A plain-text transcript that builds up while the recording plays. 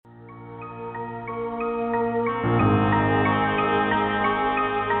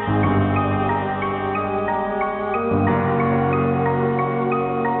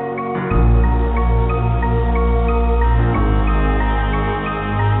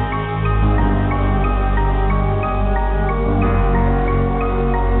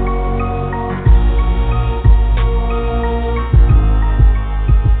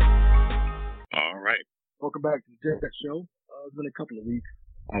that show. It's been a couple of weeks.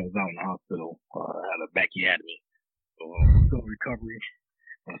 I was out in the hospital. I had a bachiectomy. So still in recovery.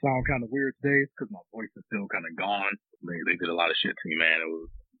 I sound kind of weird today because my voice is still kind of gone. They did a lot of shit to me, man. It was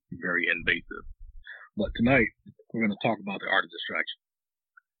very invasive. But tonight, we're going to talk about the art of distraction.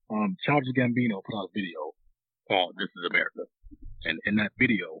 Childish Gambino put out a video called This Is America. And in that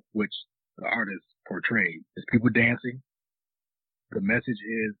video, which the artist portrayed, is people dancing. The message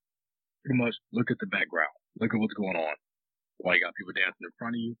is pretty much look at the background. Look at what's going on. While you got people dancing in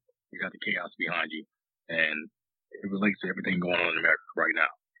front of you, you got the chaos behind you. And it relates to everything going on in America right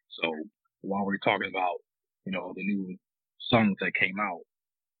now. So while we're talking about, the new songs that came out,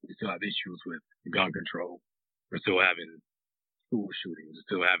 we still have issues with gun control. We're still having school shootings. We're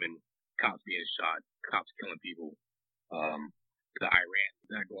still having cops being shot, cops killing people. The Iran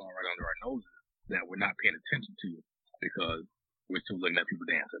that going on right under our noses that we're not paying attention to because we're still looking at people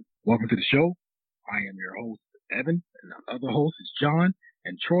dancing. Welcome to the show. I am your host, Evan, and the other host is John.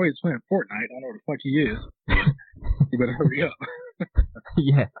 And Troy is playing Fortnite. I don't know where the fuck he is. You better hurry up.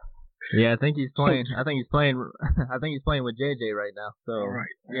 Yeah. I think he's playing. I think he's playing with JJ right now. So all right.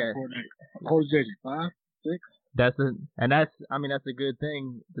 Yeah. Fortnite. How old is JJ? 5, 6? That's a good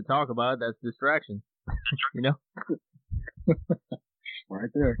thing to talk about. That's distraction. Right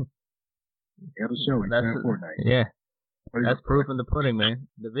there. You gotta show it. That's Fortnite. Yeah. That's proof in the pudding, man.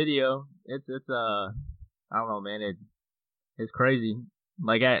 The video, it's I don't know, man. It's crazy.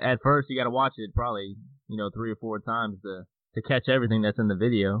 Like at first, you got to watch it probably 3 or 4 times to catch everything that's in the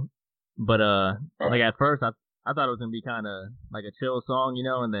video. But like at first, I thought it was gonna be kind of like a chill song,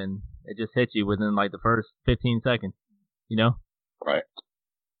 and then it just hits you within like the first 15 seconds, Right.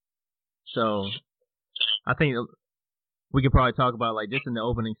 So I think we could probably talk about like just in the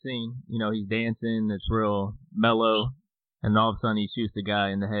opening scene. He's dancing. It's real mellow, and all of a sudden he shoots the guy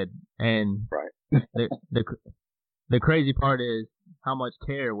in the head. And right. the crazy part is how much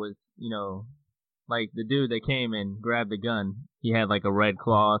care was, like the dude that came and grabbed the gun, he had like a red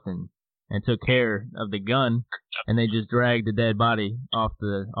cloth and took care of the gun, and they just dragged the dead body off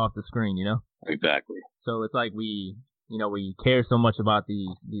the screen, Exactly. So it's like we care so much about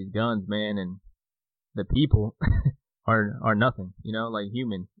these guns, man, and the people are nothing, like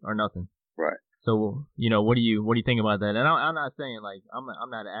humans are nothing. Right. So, what do you think about that? And I'm not saying like I'm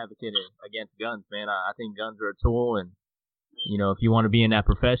not an advocate against guns, man. I think guns are a tool, and if you want to be in that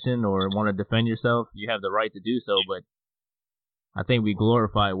profession or want to defend yourself, you have the right to do so. But I think we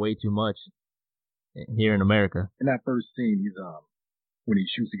glorify way too much here in America. In that first scene, he's when he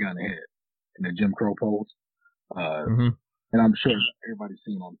shoots the guy in the head in the Jim Crow pose, and I'm sure everybody's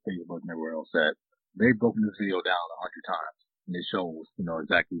seen on Facebook and everywhere else that they've broken this video down 100 times, and it shows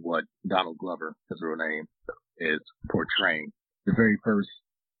exactly what Donald Glover, his real name, is portraying. The very first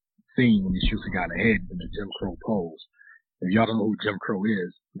scene when he shoots the guy in the head in the Jim Crow pose. If y'all don't know who Jim Crow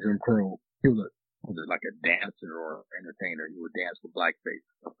is, Jim Crow, he was like a dancer or entertainer. He would dance with blackface,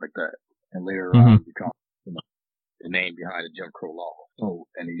 stuff like that. And later on, become the name behind the Jim Crow law. So,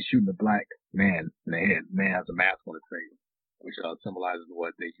 and he's shooting a black man in the head. The man has a mask on his face, which symbolizes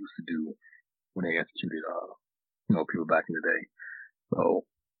what they used to do when they executed, people back in the day. So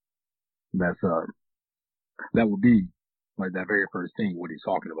that's that would be like that very first thing what he's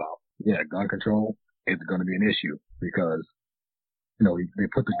talking about. Yeah, gun control is going to be an issue because they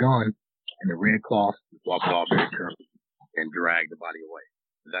put the gun in the red cloth, walk it off very carefully, and drag the body away.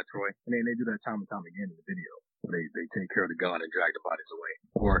 Is that Troy? And then they do that time and time again in the video. Where they take care of the gun and drag the bodies away,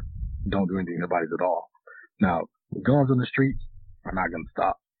 or don't do anything to the bodies at all. Now, guns on the streets are not going to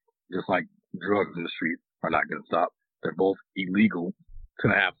stop, just like drugs in the streets are not going to stop. They're both illegal to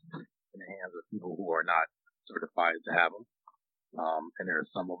have in the hands of people who are not certified to have them. And there are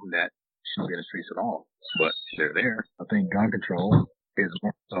some of them that shouldn't be in the streets at all, but they're there. I think gun control is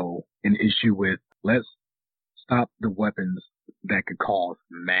also an issue with let's stop the weapons that could cause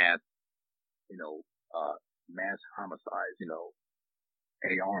mass homicides,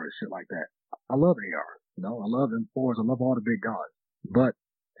 ARs, shit like that. I love ARs, I love M4s, I love all the big guns. But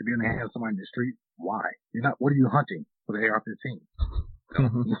to be in the hands of somebody in the street, why? What are you hunting for the AR-15?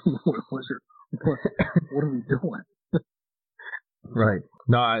 What are we doing? Right.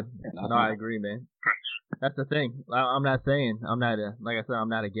 No, I agree, man. That's the thing. I'm not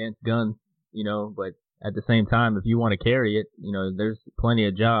against guns, but at the same time, if you want to carry it, there's plenty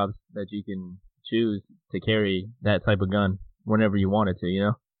of jobs that you can choose to carry that type of gun whenever you want it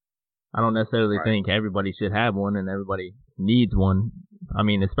to, I don't necessarily think everybody should have one and everybody needs one. I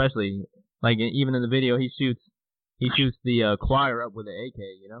mean, especially like even in the video, he shoots the choir up with an AK,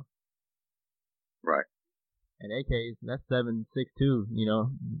 Right. And AKs, that's .7.62,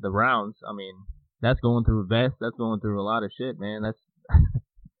 the rounds. I mean, that's going through a vest. That's going through a lot of shit, man. That's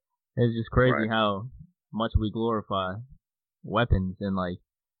it's just crazy how much we glorify weapons. And like,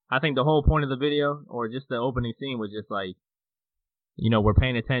 I think the whole point of the video, or just the opening scene, was just like, we're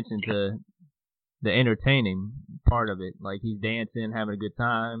paying attention to the entertaining part of it. Like, he's dancing, having a good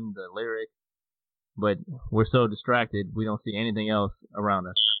time, the lyrics, but we're so distracted we don't see anything else around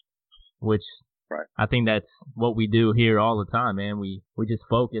us, which I think that's what we do here all the time, man. We just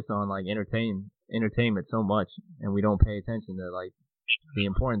focus on like entertainment so much, and we don't pay attention to like the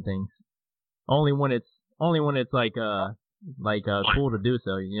important things. Only when it's like cool to do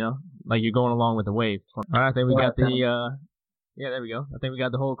so, like you're going along with the wave. All right, I think we got the there we go. I think we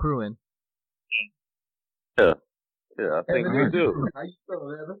got the whole crew in. Yeah, I think we do. How you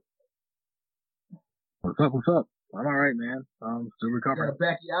feeling, Evan? What's up? I'm all right, man. Still recovering. Got a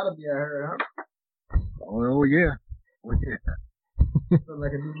backy out of me, I heard, huh? Oh yeah. Feel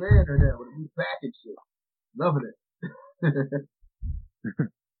like a new man or that with a new back and shit. Loving it.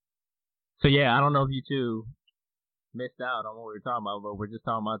 So yeah, I don't know if you two missed out on what we were talking about, but we're just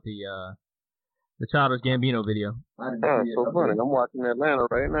talking about the Childish Gambino video. Oh, so funny. I'm watching Atlanta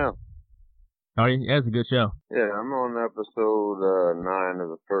right now. Oh, yeah, it's a good show. Yeah, I'm on episode 9 of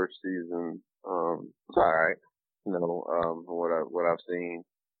the first season. It's all right. What I've seen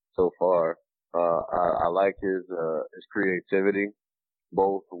so far. I like his creativity,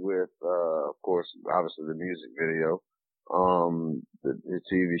 both with of course, obviously the music video, the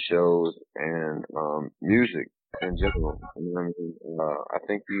TV shows, and music in general. I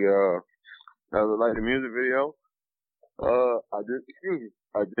think I like the music video.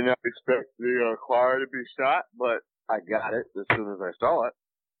 I did not expect the choir to be shot, but I got it as soon as I saw it.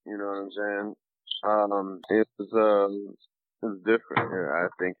 You know what I'm saying? It was different. I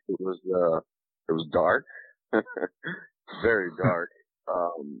think it was dark, very dark,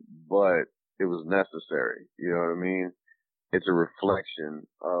 but it was necessary. You know what I mean? It's a reflection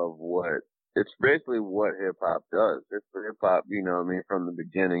of it's basically what hip hop does. It's hip hop, you know what I mean, from the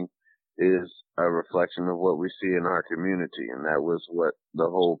beginning is a reflection of what we see in our community, and that was what the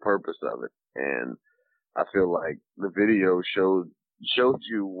whole purpose of it. And I feel like the video showed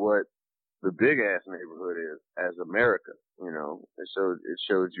you what the big ass neighborhood is as America. It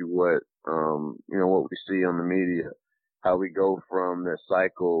showed you what what we see on the media, how we go from the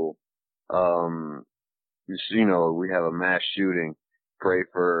cycle. We have a mass shooting, pray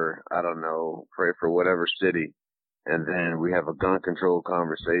for whatever city, and then we have a gun control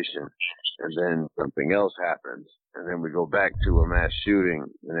conversation, and then something else happens, and then we go back to a mass shooting,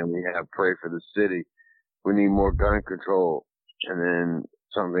 and then we have pray for the city. We need more gun control, and then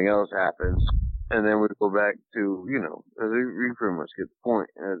something else happens, and then we go back to, we pretty much get the point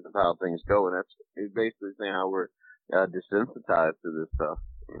as of how things go, and it's basically saying how we're desensitized to this stuff,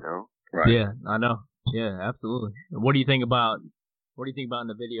 Right. Yeah, I know. Yeah, absolutely. What do you think about in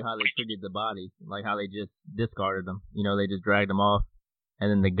the video how they treated the bodies, like how they just discarded them? They just dragged them off, and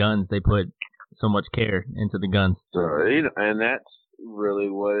then the guns, they put so much care into the guns. So, and that's really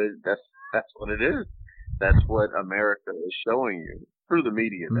that's what it is. That's what America is showing you through the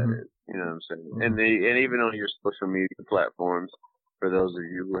media. Mm-hmm. That is, you know what I'm saying. Mm-hmm. And even on your social media platforms, for those of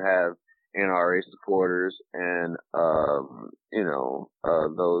you who have NRA supporters and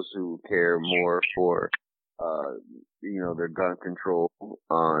those who care more for their gun control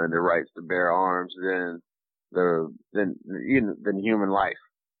and their rights to bear arms than human life.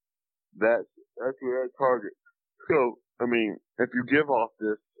 That's where that target. So I mean, if you give off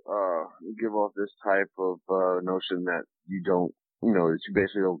this type of notion that you don't, that you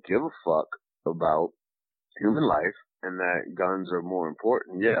basically don't give a fuck about human life and that guns are more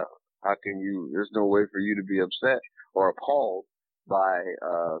important, yeah. How can you? There's no way for you to be upset or appalled by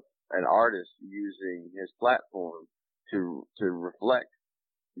an artist using his platform to reflect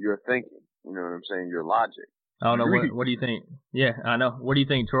your thinking. You know what I'm saying? Your logic. I don't know. What do you think? Yeah, I know. What do you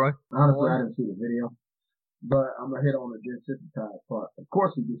think, Troy? Honestly, I didn't see the video, but I'm gonna hit on the desensitized part. Of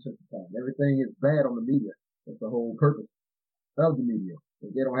course, we desensitized. Everything is bad on the media. That's the whole purpose of the media.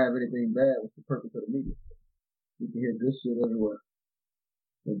 If they don't have anything bad, what's the purpose of the media? You can hear good shit everywhere.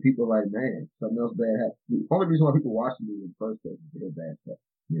 And people are like, man, something else bad happened. The only reason why people watch the movie in the first place is to hear bad stuff,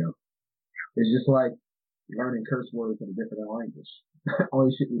 It's just like learning curse words in a different language.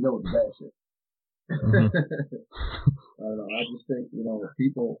 Only shit we know is bad shit. Mm-hmm. I don't know. I just think,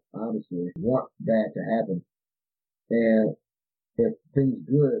 people honestly want bad to happen. And if things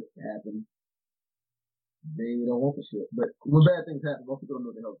good happen, they don't want the shit. But when bad things happen, most people don't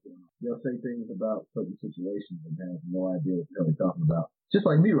know what the hell's going on. They'll say things about certain situations and have no idea what the hell they're talking about. Just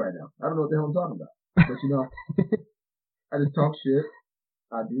like me right now. I don't know what the hell I'm talking about. But I just talk shit.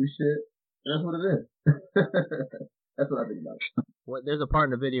 I do shit. That's what it is. That's what I think about it. Well, there's a part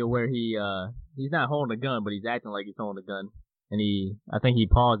in the video where he's not holding a gun, but he's acting like he's holding a gun, and I think he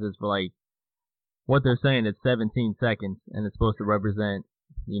pauses for like what they're saying is 17 seconds, and it's supposed to represent,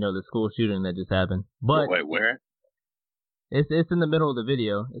 the school shooting that just happened. But wait, where? It's in the middle of the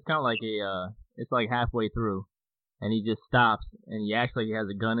video. It's kind of like it's like halfway through, and he just stops, and he actually has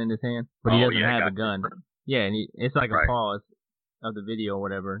a gun in his hand, but he doesn't have a gun. Yeah, and it's like a pause of the video or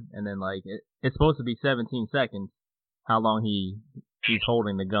whatever, and then like it's supposed to be 17 seconds, how long he's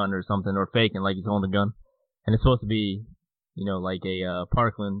holding the gun or something, or faking like he's holding a gun, and it's supposed to be, like a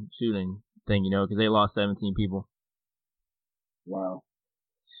Parkland shooting thing, because they lost 17 people. Wow,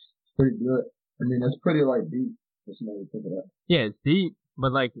 it's pretty good. I mean, that's pretty like deep. Pick it up. Yeah, it's deep,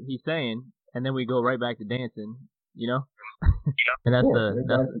 but like he's saying, and then we go right back to dancing, and that's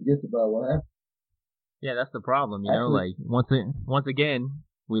everybody forgets about what happened. Yeah, that's the problem, like once again,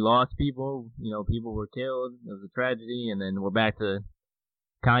 we lost people, people were killed, it was a tragedy, and then we're back to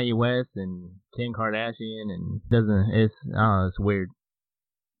Kanye West and Kim Kardashian, and it's weird.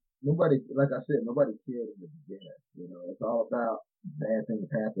 Nobody, like I said, nobody cared in the beginning, it's all about bad things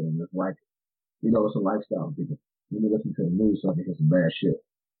happening. It's like, it's a lifestyle, people. When you listen to the news, something is some bad shit.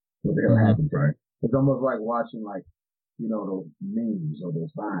 What the hell happened, right? It's almost like watching, like, those memes or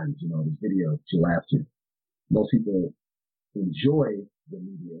those vines, these videos that you laugh to. Most people enjoy the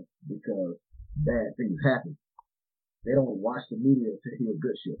media because bad things happen. They don't watch the media to hear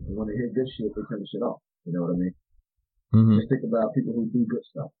good shit. And when they hear good shit, they turn the shit off. You know what I mean? Mm-hmm. Just think about people who do good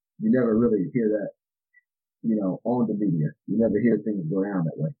stuff. You never really hear that, on the media. You never hear things go down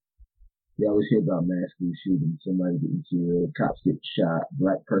that way. You always hear about mass school shootings, somebody getting killed, cops getting shot,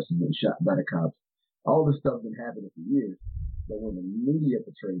 black person getting shot by the cops. All this stuff's been happening for years, but when the media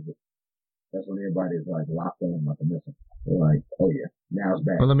portrays it, that's when everybody's like locked on like a missile. They're like, oh yeah, now it's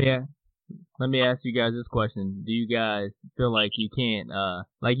bad. Well, let me ask you guys this question: do you guys feel like you can't,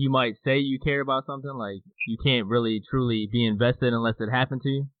 like you might say you care about something, like you can't really truly be invested unless it happened to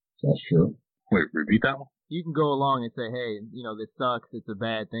you? That's true. Wait, repeat that one. You can go along and say, hey, this sucks, it's a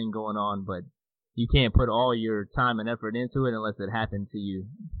bad thing going on, but you can't put all your time and effort into it unless it happened to you.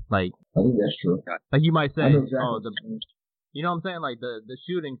 Like, I think that's true. Like you might say, exactly. You know what I'm saying? Like the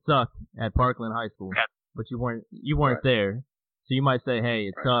shooting sucked at Parkland High School, but you weren't there, so you might say, hey,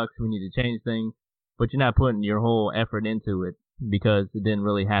 it sucks, we need to change things, but you're not putting your whole effort into it because it didn't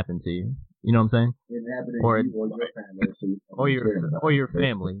really happen to you. You know what I'm saying? It didn't happen to you or your family, or your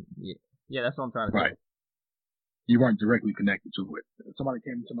family. Yeah, that's what I'm trying to say. You weren't directly connected to it. If somebody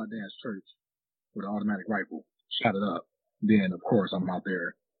came into my dad's church with an automatic rifle, shot it up, then of course I'm out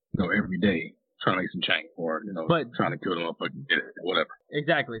there, every day trying to make some change or, trying to kill them up or get it, whatever.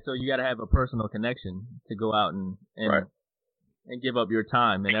 Exactly. So you got to have a personal connection to go out and give up your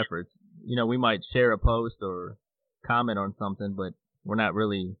time and efforts. We might share a post or comment on something, but we're not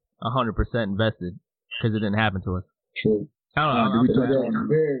really 100% invested because it didn't happen to us. True. I don't know.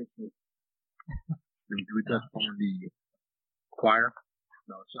 Do we touch on the choir?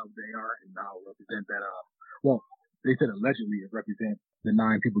 Some they are and how it represent that. Well, they said allegedly it represents the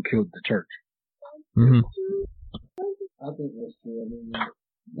 9 people killed at the church. Mm-hmm. I think that's true. I mean, I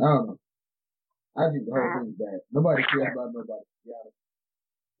don't know. I think the whole thing's bad. Nobody cares about nobody.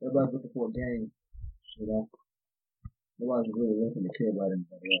 Everybody's looking for a game. Nobody's really looking to care about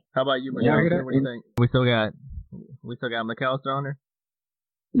anybody else. How about you, McAllister? What do you think? We still got McAllister on there?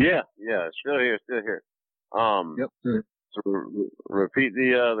 Yeah, still here. Yep. Sure. So repeat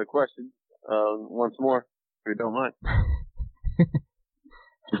the question once more, if you don't mind.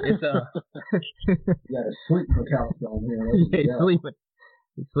 It's you gotta sleep for California.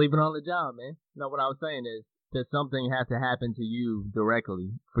 He's sleeping on the job, man. No, what I was saying is, does something have to happen to you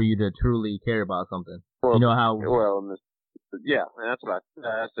directly for you to truly care about something? Well, how? Well, yeah, that's what I said.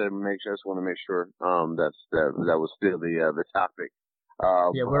 I just want to make sure that was still the topic.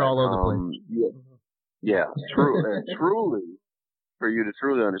 We're all over the place. Yeah, true. Truly, for you to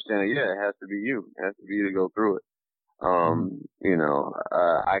truly understand it, it has to be you. It has to be you to go through it.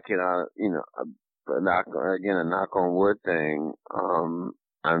 I cannot, a knock on wood thing. Knock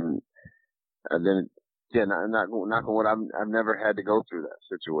on wood. I've never had to go through that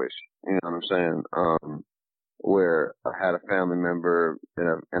situation. You know what I'm saying? Where I had a family member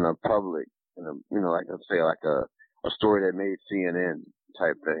in a public, like I say, like a story that made CNN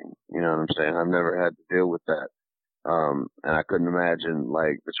type thing. You know what I'm saying? I've never had to deal with that. And I couldn't imagine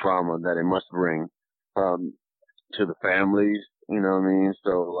like the trauma that it must bring, to the families, you know what I mean?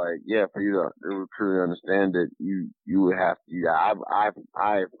 So like, for you to truly understand it, you would have to,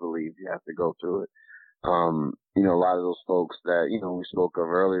 I believe you have to go through it. you know, a lot of those folks that, you know, we spoke of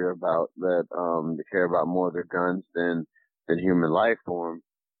earlier about that, they care about more their guns than human life form,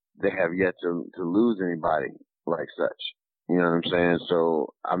 they have yet to lose anybody like such. You know what I'm saying?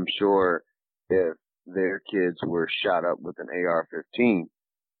 So I'm sure if their kids were shot up with an AR-15,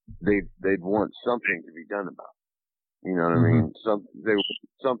 they'd want something to be done about it. You know what I mean? They want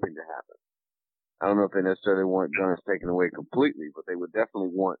something to happen. I don't know if they necessarily want guns taken away completely, but they would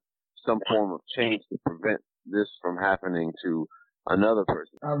definitely want some form of change to prevent this from happening to another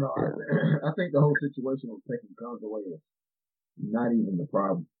person. I don't know. I think the whole situation of taking guns away is not even the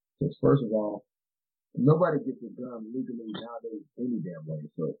problem. Because first of all, nobody gets a gun legally nowadays any damn way.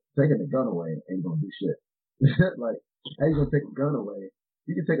 So taking the gun away ain't gonna do shit. Like, how you gonna take a gun away?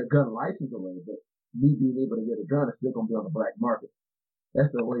 You can take a gun license away, but me being able to get a gun is still gonna be on the black market. That's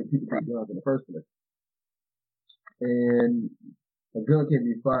the way people get guns in the first place. And a gun can't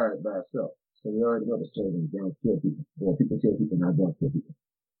be fired by itself. So we already know the story that guns kill people. Well, people kill people, not guns kill people.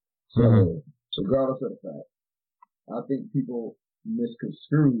 So, regardless of the fact, I think people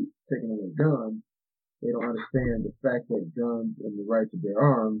misconstrue taking away guns. They don't understand the fact that guns and the right to bear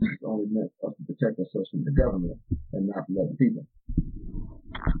arms is only meant for us to protect ourselves from the government and not from other people.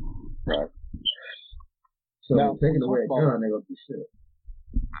 Right. So now, taking away a gun, they're going to do shit.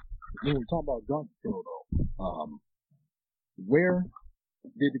 When we talk about gun control, though, where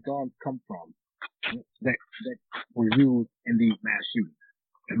did the guns come from that were used in these mass shootings?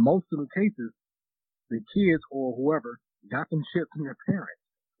 In most of the cases, the kids or whoever got them shit from their parents.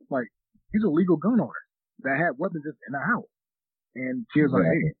 Like, these are legal gun owners that had weapons just in the house. And kids like,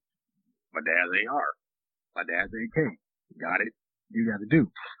 hey, my dad's AR, my dad's AK, got it, you got to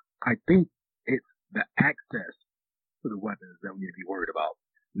do. I think it's the access to the weapons that we need to be worried about,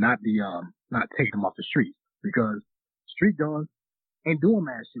 not taking them off the streets, because street guns ain't doing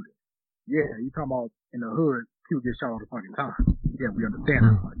mass shooting. Yeah, you talking about in the hood, people get shot all the fucking time. Yeah, we understand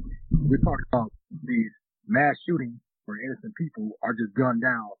that. We're talking about these mass shootings where innocent people are just gunned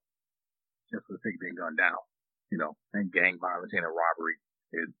down just for the sake of being gunned down. You know, and gang violence and a robbery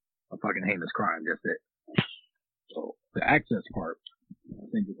is a fucking heinous crime, just it. So the access part, I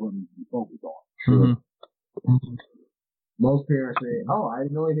think, is what we need to be focused on. Most parents say, "Oh, I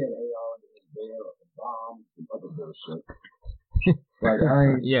didn't know he had AR and there and bombs and other bullshit." Like,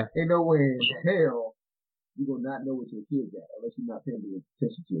 ain't no way in hell you will not know what your kid got unless you're not paying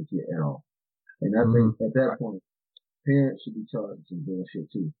attention to your kid at all. And I think at that point, parents should be charged with some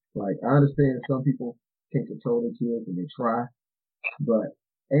bullshit too. Like, I understand some people can't control their kids and they try, but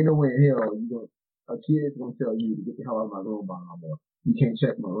ain't no way in hell a kid is gonna tell you to get the hell out of my room by now. You can't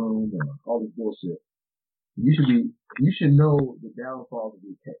check my room or all this bullshit. You should know the downfalls of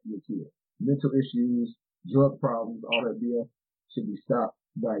your kid. Mental issues, drug problems, all that BS should be stopped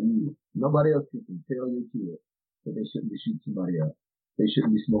by you. Nobody else can tell your kid that they shouldn't be shooting somebody else. They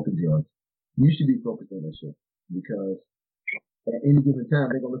shouldn't be smoking drugs. You should be focused on that shit, because at any given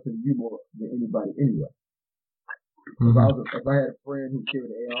time they're gonna listen to you more than anybody anyway. If I had a friend who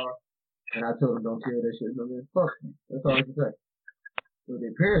carried an AR and I told him don't carry that shit, then fuck me. That's all I can say. So if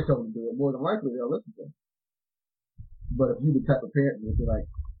their parents told them to do it, more than likely they'll listen to them. But if you the type of parent that be like,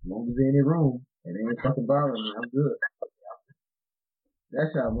 as long as they're in their room and they ain't fucking bothering me, I'm good.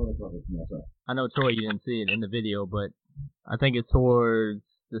 That's how motherfuckers mess up. I know, Troy, you didn't see it in the video, but I think it's towards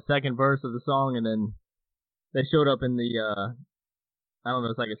the second verse of the song, and then they showed up in the, I don't know,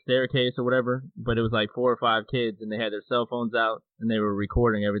 it's like a staircase or whatever, but it was like 4 or 5 kids, and they had their cell phones out, and they were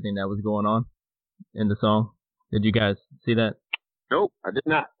recording everything that was going on in the song. Did you guys see that? Nope, I did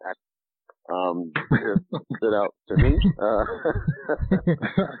not. Stood out to me.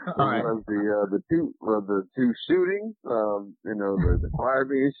 Right. The two shootings, you know, the choir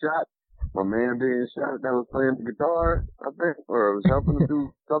being shot, my man being shot that was playing the guitar, I think, or was helping to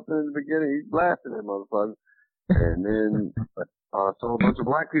do something in the beginning. He blasted that motherfucker. And then saw a bunch of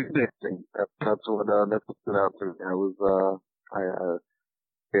black people dancing. That's what stood out to me. I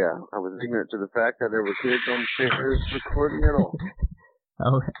was ignorant to the fact that there were kids on the stairs recording at all.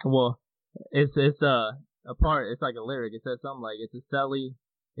 Oh, well, it's a part, it's like a lyric. It says something like, it's a celly,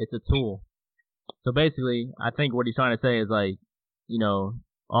 it's a tool. So basically, I think what he's trying to say is, like, you know,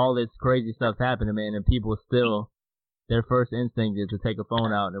 all this crazy stuff's happening, man, and people still, their first instinct is to take a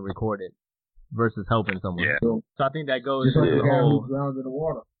phone out and record it versus helping someone. Yeah. So I think that goes to the whole... drowned in the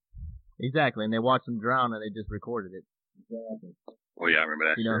water. Exactly, and they watched them drown and they just recorded it. Exactly. Oh yeah, I remember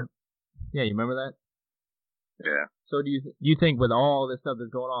that shit. Yeah, you remember that? Yeah. So do you think with all this stuff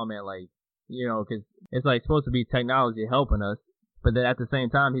that's going on, man, like, you know, because it's like supposed to be technology helping us, but then at the same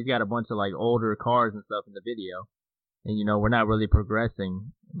time, he's got a bunch of like older cars and stuff in the video, and you know, we're not really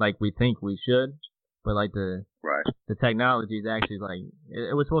progressing like we think we should. but like the technology is actually like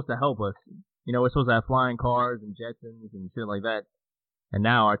it was supposed to help us. You know, we're supposed to have flying cars and Jetsons and shit like that, and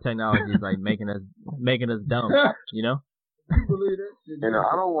now our technology is like making us dumb. You know. You know,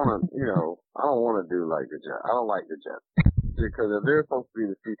 I don't want to do like the Jets. I don't like the Jets because if they're supposed to be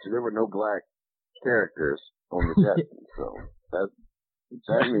the future, there were no black characters on the Jetsons, so that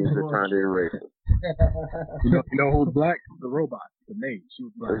means they're trying to erase it. You know who's black? The robot, the maid. She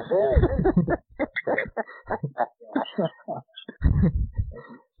was black.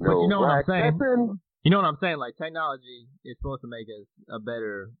 But you know what I'm saying? You know what I'm saying? Like, technology is supposed to make us a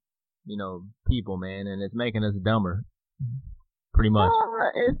better, you know, people, man, and it's making us dumber. Pretty much.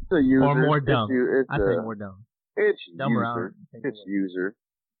 It's the user. Or more dumb. I say more dumb. It's dumber user. It's user.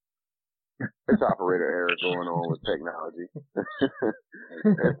 It's operator error going on with technology.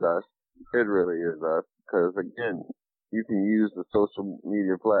 It's us. It really is us. Because again, you can use the social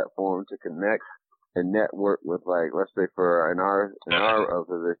media platform to connect and network with, like, let's say in our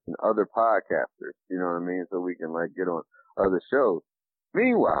position, other podcasters. You know what I mean? So we can like get on other shows.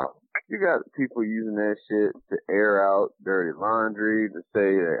 Meanwhile, you got people using that shit to air out dirty laundry, to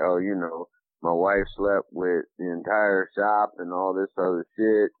say that, oh, you know, my wife slept with the entire shop and all this other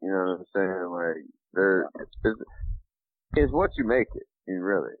shit. You know what I'm saying? Like, it's what you make it,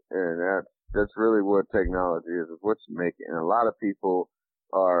 really. And that's really what technology is what you make it. And a lot of people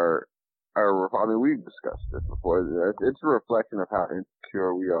I mean, we've discussed this before. It's a reflection of how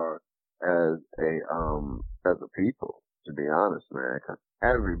insecure we are as a people, to be honest, man. Because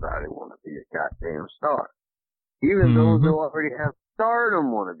everybody want to be a goddamn star. Even those who already have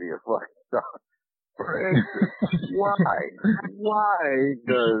stardom want to be a fucking star. For instance, why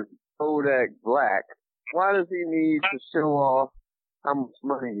does Kodak Black, why does he need to show off how much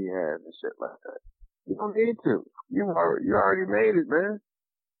money he has and shit like that? You don't need to. You already made it, man.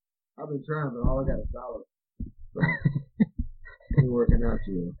 I've been trying, but all I got is $1. So, ain't working out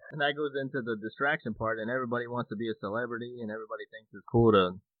to you. And that goes into the distraction part, and everybody wants to be a celebrity, and everybody thinks it's cool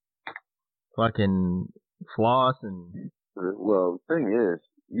to fucking floss and... Well, the thing is,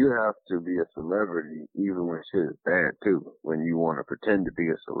 you have to be a celebrity even when shit is bad, too, when you want to pretend to be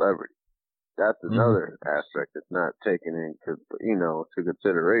a celebrity. That's another aspect that's not taken into, to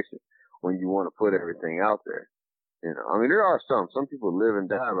consideration when you want to put everything out there. You know, I mean, there are some people live and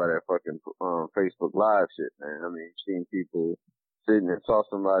die by that fucking Facebook Live shit, man. I mean, you've seen people sitting and saw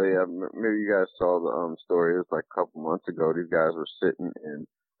somebody. Maybe you guys saw the story. It was like a couple months ago. These guys were sitting in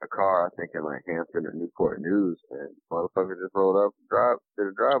a car, I think in like Hampton or Newport News, and motherfuckers just rolled up, did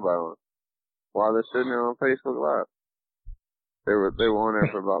a drive-by on them while they're sitting there on Facebook Live. They were on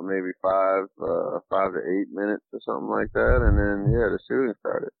there for about maybe 5 to 8 minutes or something like that, and then the shooting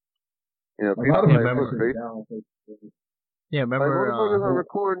started. You know, people remember motherfuckers are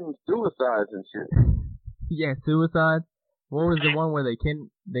recording suicides and shit. Yeah, suicides. What was the one where they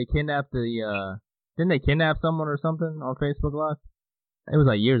kidnapped didn't they kidnap someone or something on Facebook Live? It was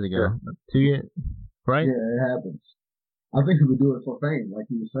like years ago. Yeah. 2 years, right? Yeah, it happens. I think people do it for fame, like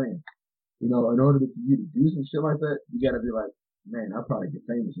you were saying. You know, in order for you to do some shit like that, you gotta be like, man, I'll probably get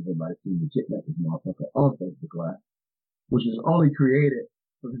famous if everybody sees me kidnap this motherfucker on Facebook Live. Which is only created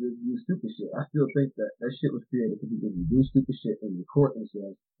for people to do stupid shit. I still think that shit was created for people to do stupid shit and record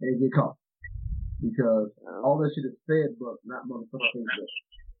themselves and get caught. Because all that shit is fed book, not motherfucking Facebook.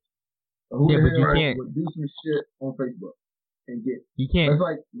 So who the hell would do some shit on Facebook and get... You can't... That's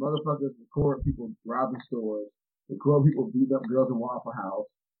like motherfuckers record people robbing stores, record people beating up girls in Waffle House,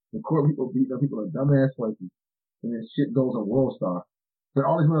 record people beating up people in dumbass places, and this shit goes on World Star. But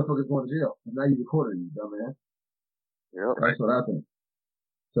all these motherfuckers going to jail. And now you recorded, you dumbass. Yep. That's what I think.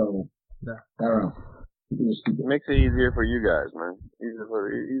 So, I don't know. It makes it easier for you guys, man. Easier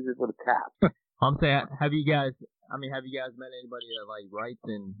for the cops. I'm saying, have you guys met anybody that like writes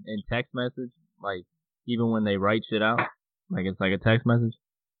in text message? Like, even when they write shit out? Like, it's like a text message?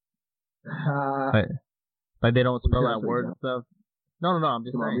 Like they don't spell out words and stuff? No, I'm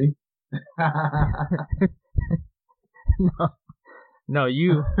just saying. No,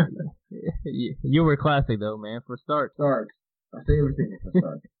 you were classic though, man. For starts. I say everything for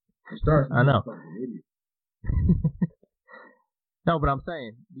starts. For starts, I know. No, but I'm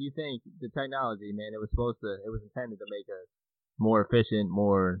saying, do you think the technology, man, it was intended to make us more efficient,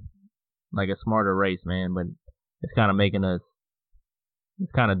 more like a smarter race, man, but it's kind of dumbing us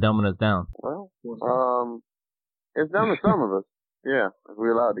down. Well, it's dumbing some of us. Yeah, if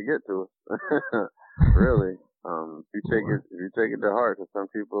we're allowed to get to it. Really. If you take it to heart, because some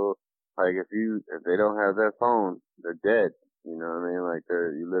people, like, if they don't have that phone, they're dead. You know what I mean? Like,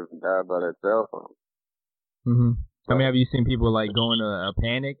 you live and die by that cell phone. I mean, have you seen people like go into a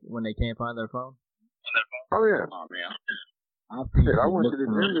panic when they can't find their phone? Oh yeah. Oh man. I went to the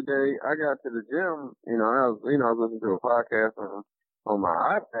gym today. I got to the gym. I was listening to a podcast on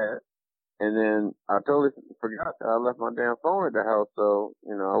my iPad, and then I totally forgot that I left my damn phone at the house. So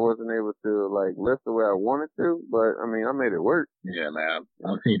I wasn't able to lift the way I wanted to. But I mean, I made it work. Yeah, man.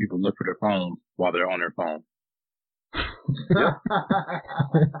 I've seen people look for their phones while they're on their phone.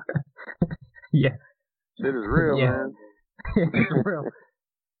 Yeah. Shit is real, man. It's real.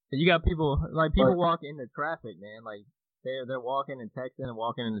 You got people walk into traffic, man. Like they're walking and texting and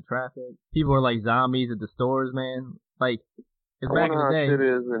walking into traffic. People are like zombies at the stores, man. Like it's back in the day. I wonder how shit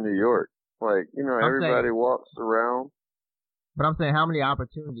is in New York. Everybody walks around. But I'm saying, how many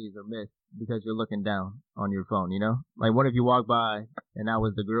opportunities are missed because you're looking down on your phone? Like what if you walk by and that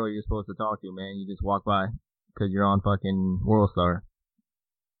was the girl you're supposed to talk to, man? You just walk by because you're on fucking WorldStar.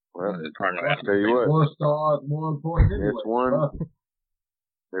 Well, I'll tell you what. WorldStar is more important anyway. Miss one.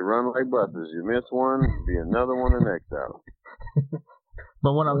 They run like buses. You miss one, be another one the next hour.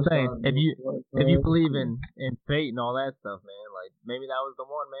 But what I'm saying, if you believe in fate and all that stuff, man, like maybe that was the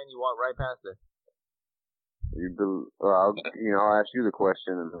one, man. You walk right past it. I'll ask you the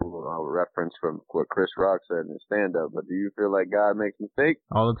question and I'll reference from what Chris Rock said in his stand-up. But do you feel like God makes mistakes?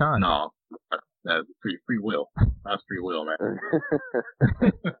 All the time. No, that's free will. That's free will, man.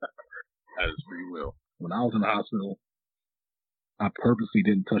 That is free will. When I was in the hospital, I purposely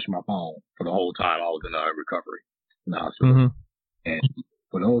didn't touch my phone for the whole time I was in recovery in the hospital. Mm-hmm. And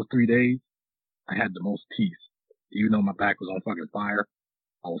for those 3 days, I had the most peace. Even though my back was on fucking fire,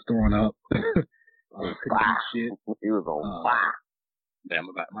 I was throwing up. I was cooking shit. He was on fire. Damn,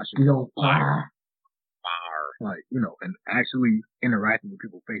 my shit was on fire. And actually interacting with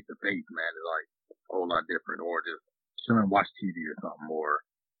people face to face, man, is like a whole lot different. Or just chilling and watch TV or something, or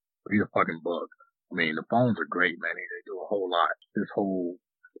read a fucking book. I mean, the phones are great, man. They do a whole lot. This whole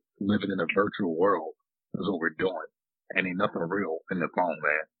living in a virtual world is what we're doing. And ain't nothing real in the phone,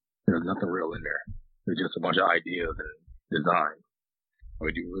 man. There's nothing real in there. There's just a bunch of ideas and designs.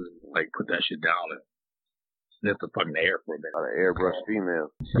 Or do you really, put that shit down and sniff the fucking air for a minute? Airbrush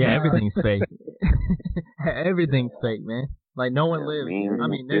female. Yeah, everything's fake. Everything's fake, man. Like, no one lives. I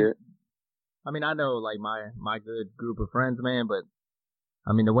know, my good group of friends, man, but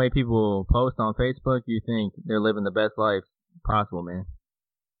I mean, the way people post on Facebook, you think they're living the best life possible, man.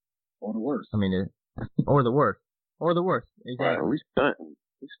 Or the worst. I mean, or the worst. Or the worst. Exactly. We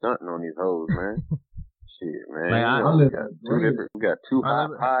stunting on these hoes, man. Shit, man. We got two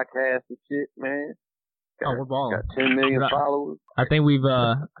hot podcasts and shit, man. We're balling. Got 10 million followers. I think we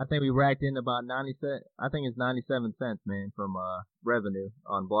racked in about 97 cents, man, from revenue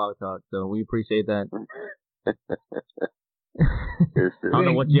on Blog Talk. So we appreciate that. I don't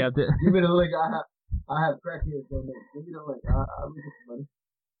know what you have to. Give me the link. I have crackheads on there. Give me the link. I'll get some money.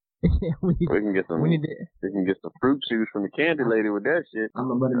 Yeah, we can get some. We can get some fruit juice from the candy lady with that shit.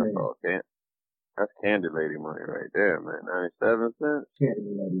 I'm a money man. Okay. That's candy lady money right there, man. 97 cents.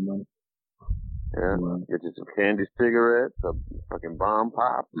 Candy lady money. Yeah. Get you some candy cigarettes, a fucking bomb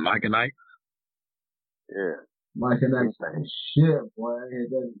pop. Mike and Ike. Yeah. Mike and Ike. Shit, boy.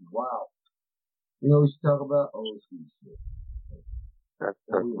 That is wow. You know what we should talk about? Old school shit. That's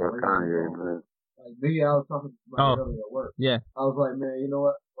Kanye, man. Like me, I was talking to somebody earlier at work. Yeah. I was like, man, you know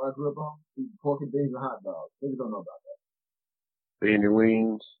what? Where I grew up on, eating pork and beans and hot dogs. Niggas don't know about that. Beanie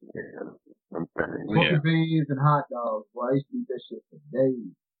wings. Yeah. I'm saying. Pork and beans and hot dogs. Boy, I used to eat that shit for days.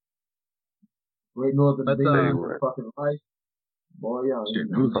 Great Northern beans and fucking rice. Boy, y'all.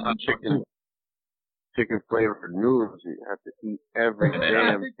 Chicken flavored noodles you have to eat every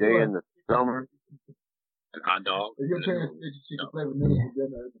damn day in the summer. Hot dog. If your parents did your chicken flavored noodles for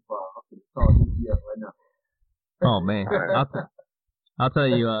dinner, it's a problem. I'm going to call UPS right now. Oh, man. I'll tell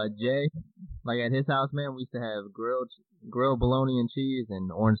you, Jay, at his house, man, we used to have grilled bologna and cheese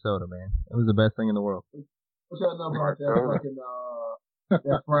and orange soda, man. It was the best thing in the world. What y'all know about that fucking,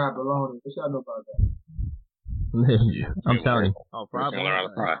 that fried bologna? What y'all know about that? I'm telling you. Oh, fried bologna.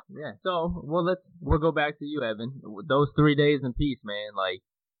 Yeah. So, we'll go back to you, Evan. Those 3 days in peace, man,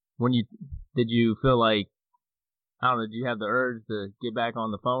 did you feel like, I don't know, did you have the urge to get back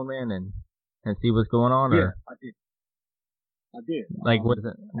on the phone, man, and see what's going on? Yeah, I did. Was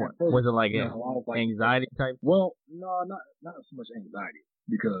it like anxiety type? Well, no, not so much anxiety,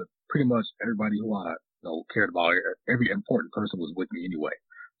 because pretty much everybody who I cared about, every important person was with me anyway.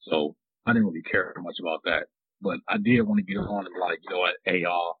 So I didn't really care much about that. But I did want to get on and you know what, hey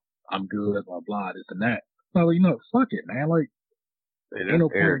y'all, I'm good, blah blah, this and that. So fuck it, man. Ain't no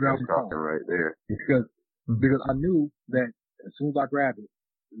pornography talking right there. Because I knew that as soon as I grabbed it,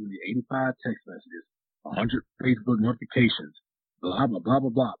 it would be 85 text messages, 100 Facebook notifications, blah blah blah blah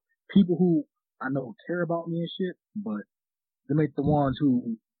blah. People who I know care about me and shit, but them ain't the ones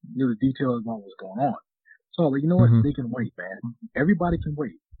who knew the details about what's going on. So, like, you know what? They can wait, man. Everybody can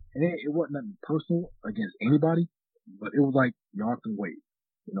wait. And it wasn't nothing personal against anybody, but it was like, y'all can wait.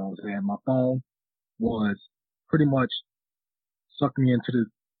 You know what I'm saying? My phone was pretty much sucking me into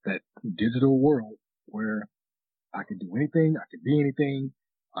that digital world where I can do anything, I can be anything,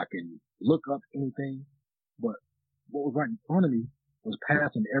 I can look up anything, but what was right in front of me was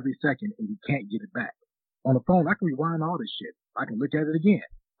passing every second and you can't get it back. On the phone, I can rewind all this shit. I can look at it again.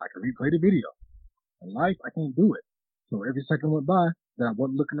 I can replay the video. In life, I can't do it. So every second went by that I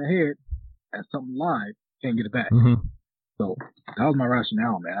wasn't looking ahead at something live, can't get it back. So that was my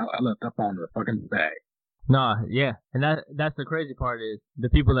rationale, man. I left that phone in the fucking bag. Nah, yeah, and that's the crazy part is the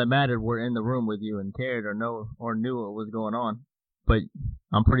people that mattered were in the room with you and cared or knew what was going on. But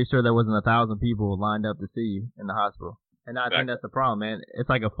I'm pretty sure there wasn't 1,000 people lined up to see you in the hospital. And I think that's the problem, man. It's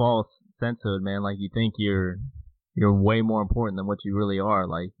like a false sensehood, man. Like you think you're way more important than what you really are,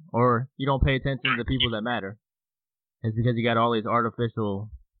 like, or you don't pay attention to the people that matter. It's because you got all these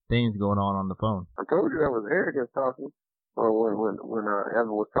artificial things going on the phone. I told you that was arrogance talking. Or when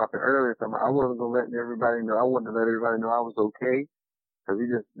Evan was talking earlier, I wasn't gonna let everybody know. I wanted to let everybody know I was okay, cause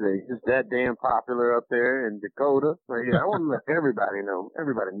he's just that damn popular up there in Dakota. But yeah, I want to let everybody know.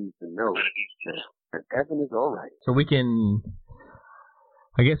 Everybody needs to know that Evan is all right. So I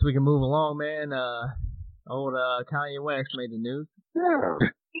guess we can move along, man. Old Kanye West made the news. Yeah.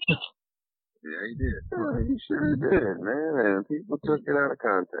 Yeah, he did. Yeah, he sure did, man. And people took it out of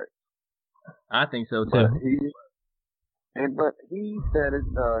context. I think so too. But he said it.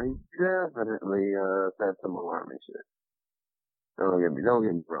 He definitely said some alarming shit. Don't get me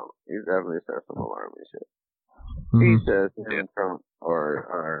wrong. He definitely said some alarming shit. He says him and Trump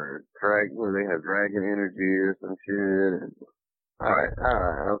are they have dragon energy or some shit. And all right,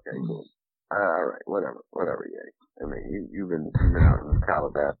 okay, cool. All right, whatever, yeah. I mean, you've been out in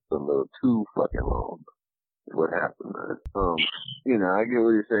Calabasas a little too fucking long. What happened, man? I get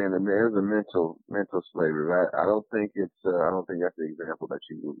what you're saying. There's a mental slavery. I don't think that's the example that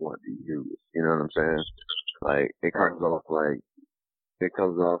you would want to use. You know what I'm saying? Like it comes off like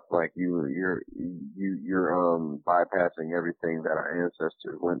you're bypassing everything that our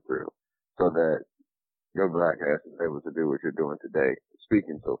ancestors went through, so that your black ass is able to do what you're doing today,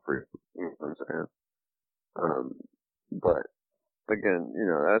 speaking so free. You know what I'm saying? But again,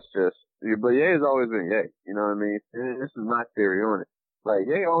 that's just. But Ye has always been Ye. You know what I mean? This is my theory on it. Like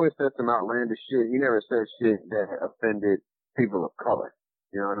Ye always said some outlandish shit. He never said shit that offended people of color.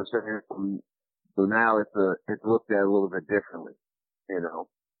 You know what I'm saying? So now it's looked at a little bit differently.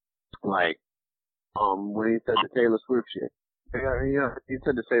 Like when he said the Taylor Swift shit. He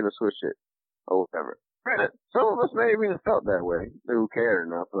said the Taylor Swift shit or whatever. Granted, some of us maybe even felt that way. Who cared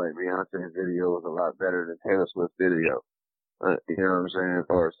enough? Like Beyonce's video was a lot better than Taylor Swift's video. You know what I'm saying?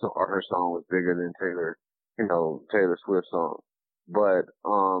 Or her song was bigger than Taylor Swift's song. But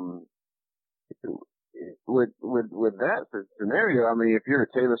with that scenario, I mean, if you're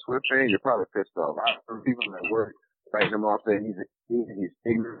a Taylor Swift fan, you're probably pissed off. I've heard people that work writing him off saying he's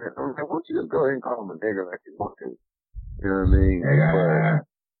ignorant. I'm like, why don't you just go ahead and call him a nigger like you want to? You know what I mean? But,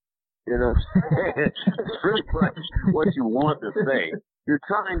 it's really like what you want to say. You're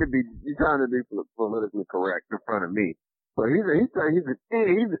trying to be politically correct in front of me. But he's an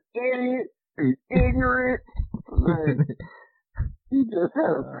idiot. He's ignorant. Man, he just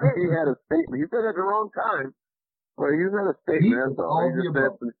had a statement. He said it at the wrong time. But he had a statement. That's all. He just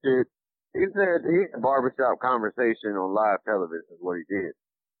said some shit. He said he had a barbershop conversation on live television is what he did.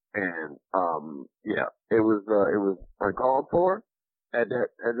 And it was uncalled for at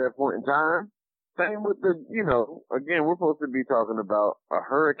that point in time. Same with again, we're supposed to be talking about a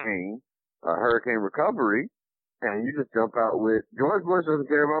hurricane recovery, and you just jump out with George Bush doesn't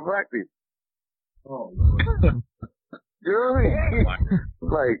care about black people. Oh, you know what I mean?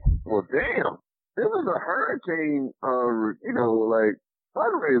 Like, well, damn, this is a hurricane,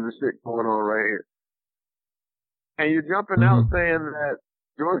 fundraiser shit going on right here. And you're jumping out saying that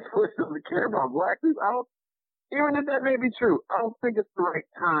George Bush doesn't care about black people. Even if that may be true, I don't think it's the right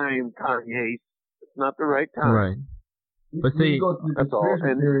time, Kanye. It's not the right time. Right. But see, that's all.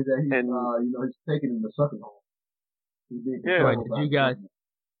 And he's taking him to sucking hole. Yeah. Right.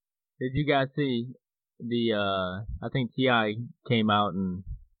 Did you guys see the? I think T.I. came out and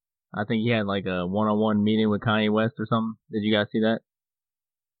I think he had like a one-on-one meeting with Kanye West or something. Did you guys see that?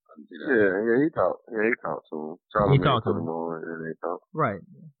 Yeah, he talked to him. He talked to him. And they talked. Right.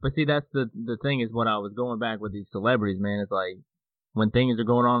 But see, that's the thing is what I was going back with these celebrities, man. It's like when things are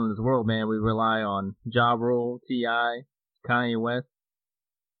going on in this world, man, we rely on Ja Rule, T.I., Kanye West.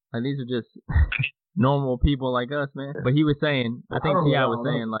 Like, these are just normal people like us, man. But he was saying, I think T.I. was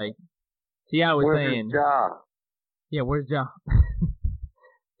saying, like, T.I. was saying, yeah, where's Ja?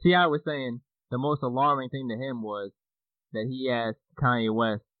 T.I. was saying the most alarming thing to him was that he asked Kanye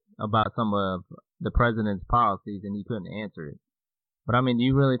West about some of the president's policies and he couldn't answer it. But I mean, do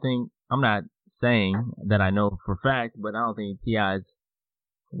you really think, I'm not saying that I know for fact, but I don't think T.I. is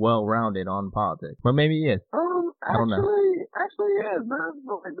well-rounded on politics. But maybe he is. I don't know. Actually, yes, man.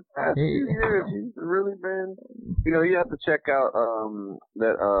 Like the past few years, he's really been. You know, you have to check out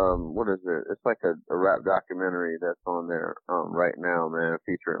what is it? It's like a rap documentary that's on there right now, man,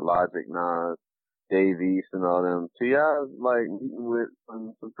 featuring Logic, Nas, Dave East, and all them. T.I.'s like meeting with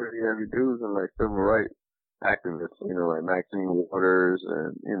some pretty heavy dudes and like civil rights activists. You know, like Maxine Waters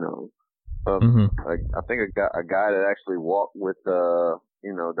and like I think a guy that actually walked with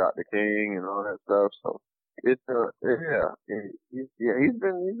Dr. King and all that stuff. So. He's been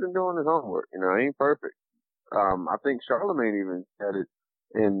doing his homework. You know, he ain't perfect. I think Charlamagne even said it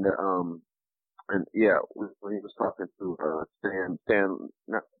in when he was talking to Stan Van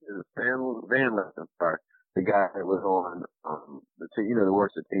Lessen, sorry, the guy that was on that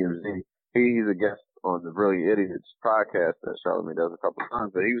works at TMZ. He's a guest on the Brilliant Idiots podcast that Charlamagne does a couple of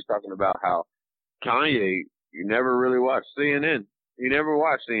times, but he was talking about how Kanye, you never really watched CNN. You never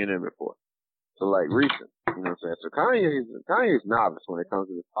watched CNN before. So like recent, you know what I'm saying? So Kanye's novice when it comes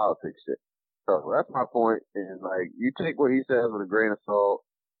to this politics shit. So that's my point. And like, you take what he says with a grain of salt.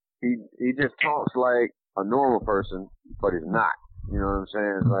 He just talks like a normal person, but he's not. You know what I'm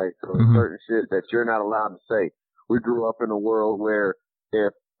saying? It's like certain shit that you're not allowed to say. We grew up in a world where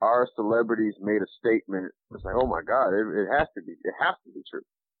if our celebrities made a statement, it's like, oh my God, it has to be true.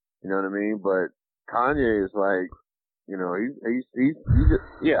 You know what I mean? But Kanye is like, you know, he's just,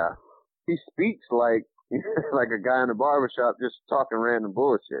 yeah. He speaks like a guy in a barbershop just talking random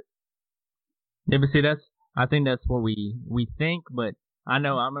bullshit. Yeah, but see, I think that's what we think, but I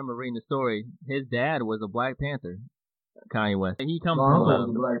remember reading the story. His dad was a Black Panther, Kanye West. He comes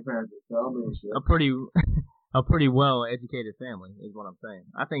from Black Panther, a pretty well educated family, is what I'm saying.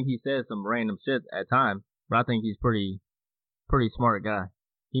 I think he says some random shit at times, but I think he's pretty smart guy.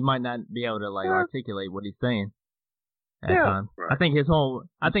 He might not be able to articulate what he's saying. At times. Right. I think his whole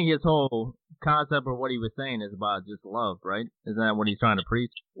concept of what he was saying is about just love, right? Isn't that what he's trying to preach?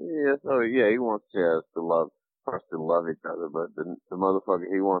 Yeah, so he wants us to love each other, but the motherfucker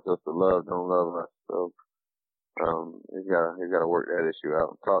he wants us to love don't love us. So he's gotta work that issue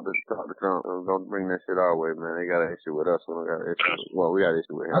out. Talk to Trump. Don't bring that shit our way, man. They got an issue with us. We got an issue. Well, we got an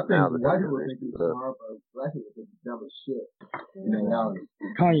issue with him. I think white people think he's smart, but black people think he's dumb as shit.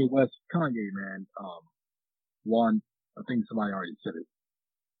 Kanye West, man. One. I think somebody already said it.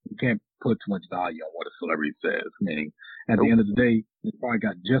 You can't put too much value on what a celebrity says. Meaning, at the end of the day, they probably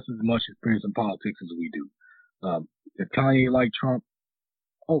got just as much experience in politics as we do. If Kanye like Trump,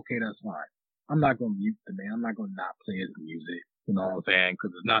 okay, that's fine. I'm not going to mute the man. I'm not going to not play his music. You know what I'm saying?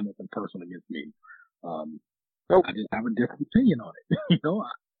 Because it's not nothing personal against me. I just have a different opinion on it. I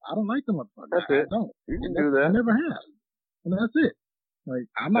don't like the motherfucker. That's it. I don't. You can do that. I never have. And that's it. Like,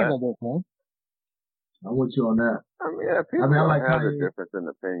 I'm not going to vote for him. I'm with you on that. I mean, people don't have a difference in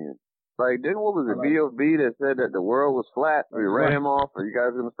opinion. Like, what was it, B.O.B. that said that the world was flat? We ran him off. Are you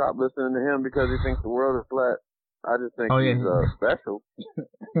guys going to stop listening to him because he thinks the world is flat? I just think he's special.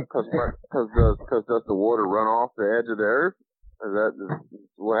 Because does the water run off the edge of the earth? Is that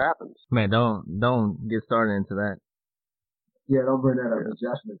what happens? Man, don't get started into that. Yeah, don't bring that up.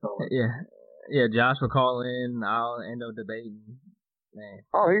 Josh will call in. Yeah, Josh will call in. I'll end up debating. Man,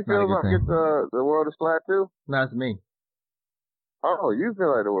 he feels like the world is flat too? That's me. Oh, you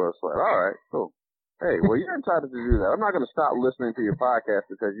feel like the world is flat. All right, cool. Hey, well, you're entitled to do that. I'm not going to stop listening to your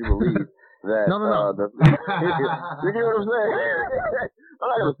podcast because you believe that... No. You get what I'm saying? I'm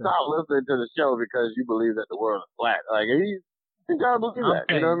not going to stop listening to the show because you believe that the world is flat. Like, he's got to believe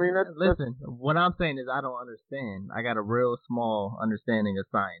that. You know what I mean? Listen, what I'm saying is I don't understand. I got a real small understanding of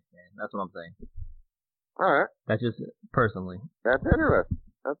science, man. That's what I'm saying. All right. That's just personally. That's interesting.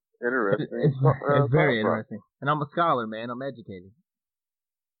 It's very interesting. And I'm a scholar, man. I'm educated.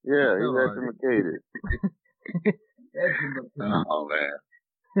 Yeah, he's educated. Oh,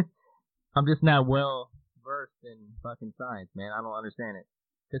 man. I'm just not well versed in fucking science, man. I don't understand it.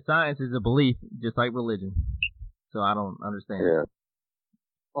 Because science is a belief, just like religion. So I don't understand it.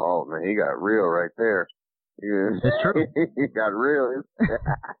 Oh, man, he got real right there. It's true. He got real.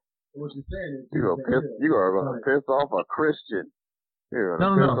 What you're saying is you are gonna piss off a Christian. You're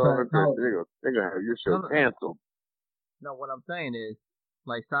gonna piss off a Christian. They're gonna have your show canceled. No, what I'm saying is,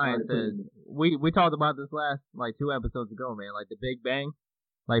 like science says, we talked about this last 2 episodes ago, man. Like the Big Bang,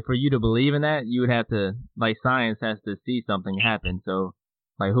 like for you to believe in that, you would have to, like, science has to see something happen. So,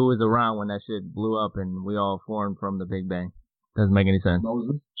 like, who was around when that shit blew up and we all formed from the Big Bang? Doesn't make any sense.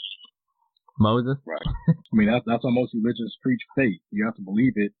 Moses? Right. I mean, that's why most religions preach faith. You have to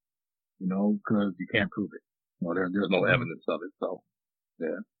believe it, because you can't prove it. There's no evidence of it. So,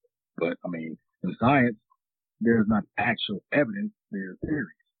 yeah. But, I mean, in science, there's not actual evidence. There's theories,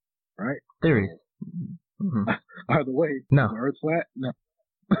 right? Theories. Mm-hmm. Either way, no. The Earth's flat? No.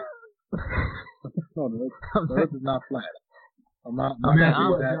 No, the Earth is not flat. I'm not I mean, saying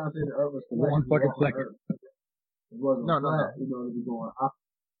that John said the Earth was flat. One fucking second. It wasn't no, flat. No. It'd be going up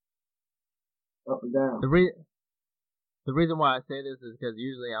and down. The reason why I say this is because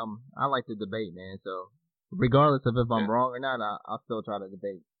usually I like to debate, man. So regardless of if I'm wrong or not, I'll still try to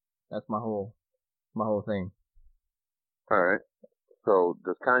debate. That's my whole thing. All right. So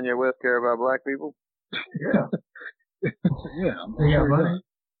does Kanye West care about black people? Yeah. Yeah. They got money.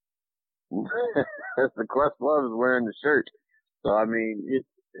 That's the Quest Love is wearing the shirt. So I mean,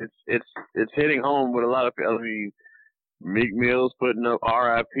 it's hitting home with a lot of people. I mean, Meek Mill's putting up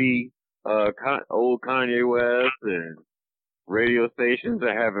R.I.P. Old Kanye West, and radio stations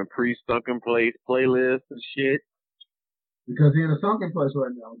are having pre-sunken place playlists and shit. Because he's in a sunken place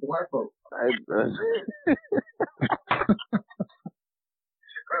right now with the white folks.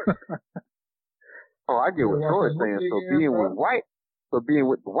 Oh, I get what Troy's saying. So being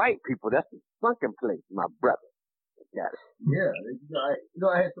with the white people, that's a sunken place, my brother. Got it. Yeah,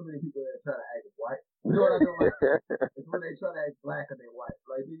 I had so many people that try to act white. You know what I don't like? It's when they try to act black and they white.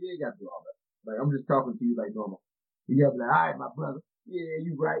 Like, you ain't got to do all that. Like, I'm just talking to you like normal. You gotta be like, all right, my brother. Yeah,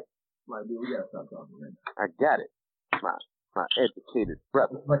 you right. Like, dude, we gotta stop talking right now. I got it. My educated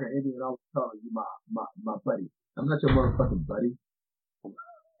brother. It's like an Indian always calling you my buddy. I'm not your motherfucking buddy.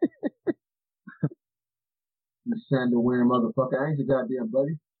 You sandal wearing motherfucker. I ain't your goddamn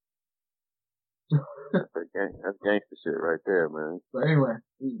buddy. That's gangster shit right there, man. But anyway,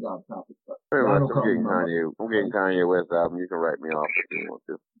 this is off topic. Pretty much, I'm getting Kanye West album. You can write me off if you want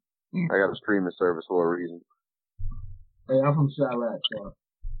to. I got a streaming service for a reason. Hey, I'm from Chirac, so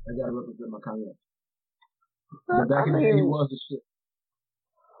I gotta represent my Kanye. But back in the day, he was the shit.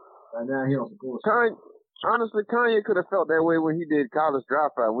 Right now, he on some bullshit. Honestly, Kanye could have felt that way when he did College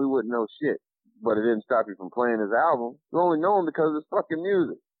Dropout. We wouldn't know shit. But it didn't stop you from playing his album. You only know him because of his fucking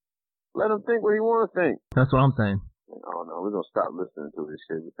music. Let him think what he want to think. That's what I'm saying. Oh no, we're gonna stop listening to this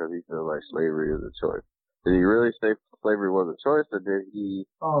shit because he feels like slavery is a choice. Did he really say slavery was a choice, or did he?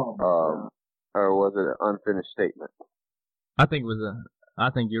 Or was it an unfinished statement? I think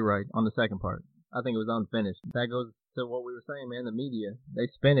you're right on the second part. I think it was unfinished. That goes to what we were saying, man. The media, they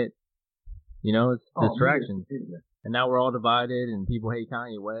spin it. It's distractions. And now we're all divided, and people hate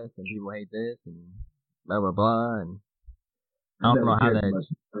Kanye West, and people hate this, and blah blah blah. And I don't know how that.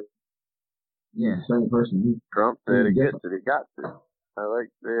 Yeah. Same person. Trump said he gets it. He got it. I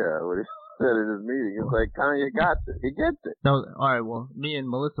like, what he said at his meeting. It's like, Kanye got it. He gets it. No, all right. Well, me and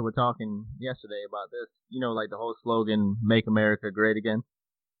Melissa were talking yesterday about this. Like the whole slogan, "Make America Great Again."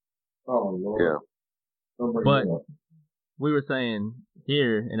 Oh Lord. Yeah. But we were saying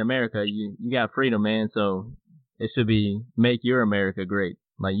here in America, you got freedom, man. So it should be "Make Your America Great."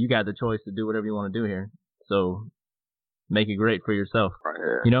 Like, you got the choice to do whatever you want to do here. So make it great for yourself. Right,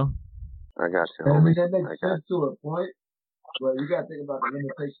 yeah. I got you. I mean, that makes sense to a point, but you got to think about the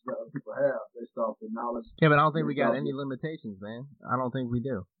limitations that other people have based off the knowledge. Yeah, but I don't think we got any limitations, man. I don't think we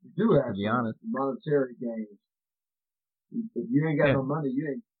do. We do have, to be honest, monetary gains. If you ain't got no money,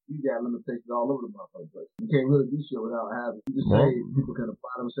 you got limitations all over the motherfucking place. You can't really do shit without having. You just say people can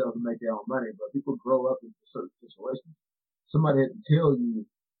apply themselves and make their own money, but people grow up in certain situations. Somebody had to tell you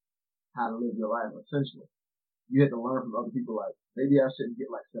how to live your life, essentially. You had to learn from other people, like, maybe I shouldn't get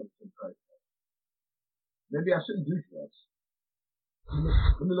like 17 credit. Maybe I shouldn't do drugs.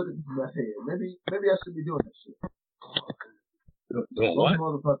 Let me look at this in my head. Maybe I should be doing this shit. Doing what?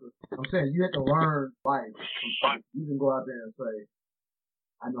 Motherfuckers. I'm saying you have to learn life. You can go out there and say,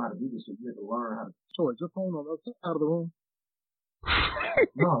 I know how to do this shit. You have to learn how to. So is your phone on the other side of the room?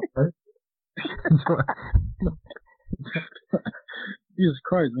 No, okay. Jesus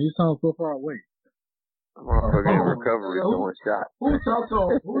Christ, man, you sound so far away. Motherfucker in recovery doing shot. Who talks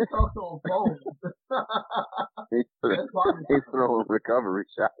on phone? He's throwing recovery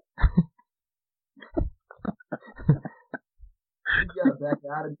shots. You got back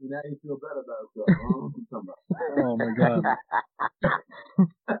out of you now. You feel better about yourself. Oh my God.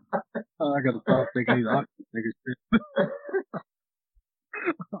 I gotta stop thinking these niggas shit.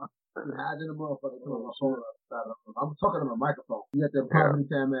 Hiding the motherfucker throwing my phone up. I'm talking on a microphone. You got that private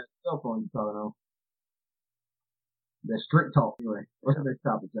time ass cell phone you talking on. That's strict talk. Anyway, what's the next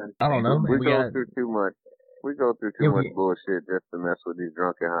topic, Johnny? I don't know. We go through too much. We go through too much bullshit just to mess with these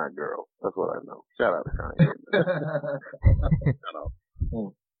drunken hot girls. That's what I know. Shout out to Kanye. Shout out.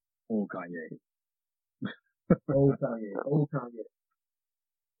 Old Kanye. Old Kanye.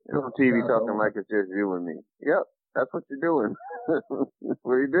 You're on TV talking like it's just you and me. Yep, that's what you're doing. That's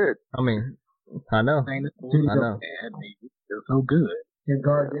what he did. I mean, I know. I know. They're so good. Kim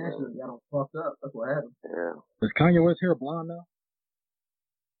Kardashian got them fucked up. That's what happened. Yeah. Is Kanye West hair blonde now?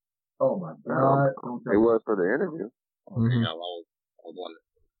 Oh my God! It was for the interview. Okay, I was wondering.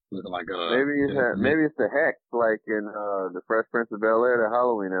 Looking like maybe it's the hex like in the Fresh Prince of Bel-Air, the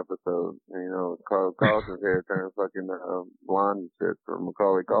Halloween episode. You know, Carlton's hair turned fucking blonde and shit from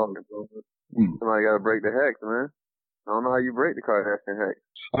Macaulay Culkin. Somebody got to break the hex, man. I don't know how you break the Kardashian hex.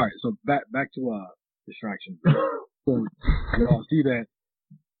 All right, so back to distractions. So y'all see that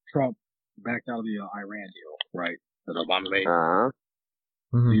Trump backed out of the Iran deal, right? That Obama made.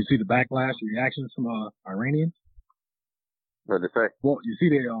 Do you see the backlash, reactions from Iranians? What did they say? Well, you see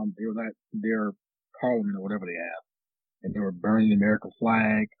they were at their parliament or whatever they have, and they were burning the American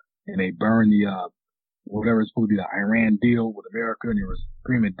flag, and they burned the whatever is supposed to be the Iran deal with America, and they were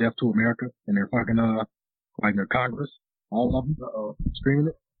screaming "Death to America" in their fucking like their Congress, all of them screaming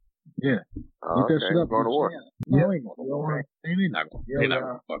it. Yeah. Oh, okay. That shit up. Going to war. No, we ain't going to war. They're not going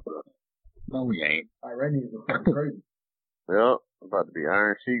to fuck with us. No, we ain't. Iranians are fucking crazy. Yep. About to be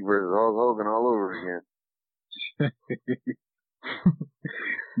Iron Sheik versus Hulk Hogan all over again.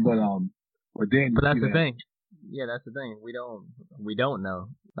 But that's the thing. Yeah, that's the thing. We don't know.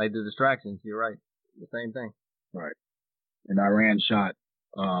 Like the distractions, you're right. The same thing. Right. And Iran shot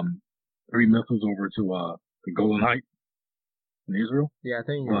 3 missiles over to the Golan Heights in Israel. Yeah, I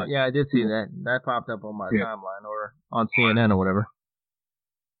think. I did see that. That popped up on my timeline or on CNN or whatever.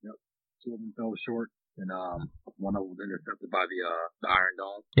 Yep. 2 of them fell short, and one of them was intercepted by the Iron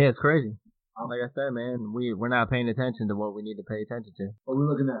Dome. Yeah, it's crazy. Like I said, man, we're not paying attention to what we need to pay attention to. What are we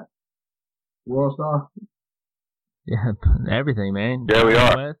looking at? World Star? Yeah, everything, man. There we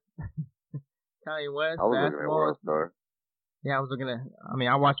are. Kanye West, I was basketball. looking at World Star. Yeah, I was looking at. I mean,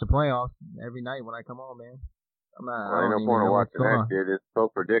 I watch the playoffs every night when I come home, man. I ain't no point in watching that shit. It's so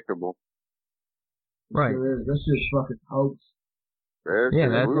predictable. Right. That's just fucking hoax. We're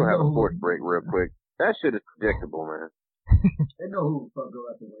gonna have a sports break real quick. That shit is predictable, man. They know who the fuck go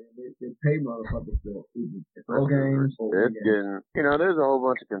out the way. They pay motherfuckers to pro games. It's getting, there's a whole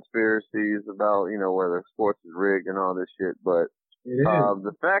bunch of conspiracies about, whether sports is rigged and all this shit. But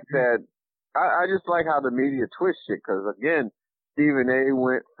the fact that I just like how the media twists shit. Because again, Stephen A.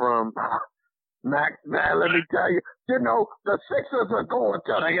 went from Max, man, let me tell you, the Sixers are going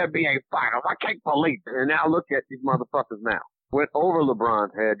to the NBA Finals. I can't believe it. And now look at these motherfuckers now. Went over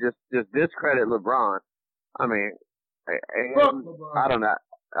LeBron's head, just discredit LeBron. I mean, I don't know.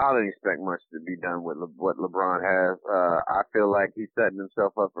 I don't expect much to be done with what LeBron has. I feel like he's setting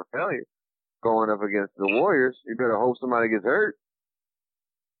himself up for failure going up against the Warriors. You better hope somebody gets hurt.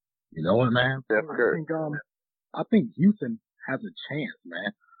 You know what, man? I think Houston has a chance,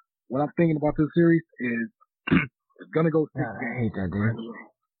 man. What I'm thinking about this series is it's gonna go 6 games. I hate that, dude.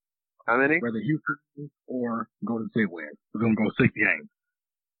 How many? Whether Houston or Golden State wins, it's gonna go 6 games.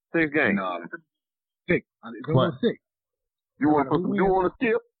 6 games. And, 6. It's gonna go 6. You want to put some dew on the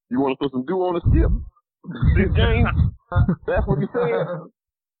skip? You want to put some dew on the skip? 6 games? That's what you said?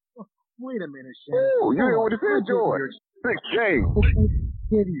 Wait a minute, Shannon. Ooh, you ain't what you said, George. 6 games.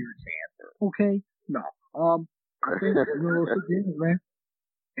 Give your chance, okay? No. I think it's gonna go 6 games, man.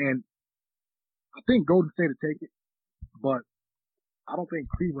 And I think Golden State will take it, but I don't think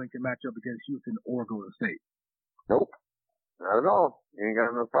Cleveland can match up against Houston or Golden State. Nope. Not at all. You ain't got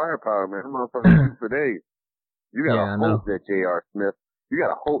enough firepower, man. I'm motherfucking shoot for days. You gotta hope that J.R. Smith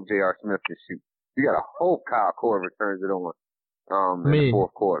can shoot. You gotta hope Kyle Korver turns it on in the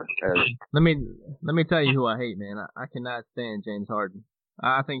fourth quarter. Let me tell you who I hate, man. I cannot stand James Harden.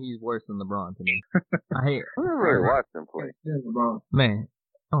 I think he's worse than LeBron to me. I never really watched him play. Man,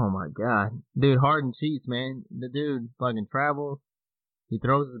 oh my God. Dude, Harden cheats, man. The dude fucking travels. He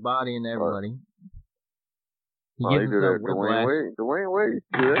throws his body into everybody. He gives himself whiplash. Dwayne Wade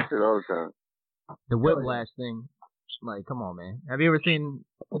do that shit all the time. The whiplash thing, like, come on, man. Have you ever seen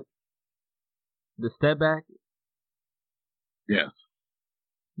the step back? Yes.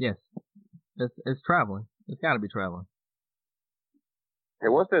 Yes. It's traveling. It's got to be traveling. Hey,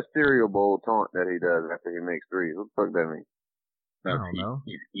 what's that cereal bowl taunt that he does after he makes threes? What the fuck that mean? I don't know.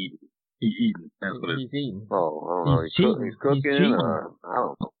 He's eating. He's eating. That's what he's eating. Oh, I don't know. He's cooking. I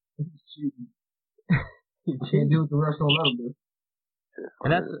don't know. He's cheating. He can't do what the rest don't let him do.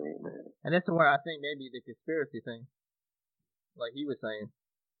 And that's where I think maybe the conspiracy thing. like he was saying,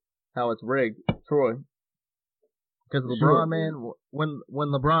 how it's rigged, Troy. Because LeBron, man, when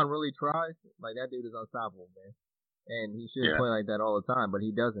LeBron really tries, like that dude is unstoppable, man. And he should play like that all the time, but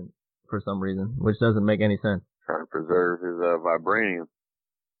he doesn't for some reason, which doesn't make any sense. Trying to preserve his vibranium.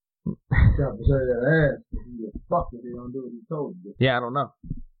 Trying to preserve that ass. He fuck if he don't do what he told him. Yeah, I don't know.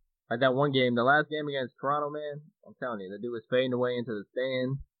 Like that one game, the last game against Toronto, man, I'm telling you, the dude was fading away into the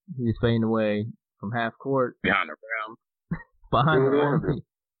stand. He was fading away from half court. Behind the rim. Behind the rim.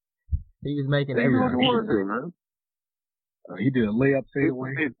 He was making everything. He did a layup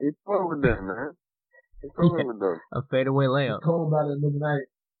fadeaway. It's fun with them, man. It's fun with them. A fadeaway layup. It's cold about it Illuminati.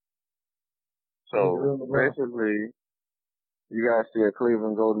 So basically, you guys see a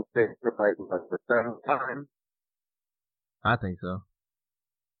Cleveland Golden State like the seventh time. I think so.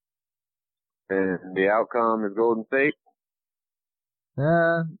 And the outcome is Golden State.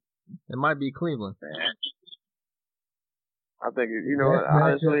 It might be Cleveland. I think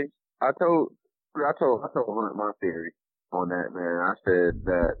honestly, I told my theory on that, man. I said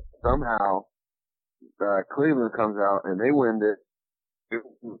that somehow Cleveland comes out and they win this.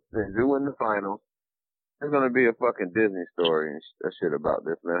 They do win the finals. There's gonna be a fucking Disney story and shit about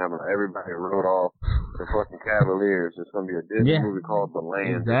this, man. How everybody wrote off the fucking Cavaliers. There's gonna be a Disney movie called The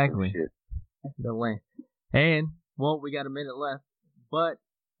Land. Exactly. Shit. The Land. And we got a minute left, but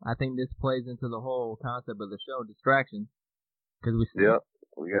I think this plays into the whole concept of the show, distractions. Because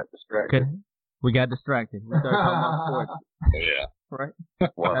we got distracted. We got distracted. We started talking about sports. Yeah. Right?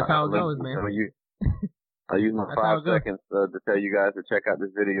 Well, that's how it goes, man. I use my 5 seconds to tell you guys to check out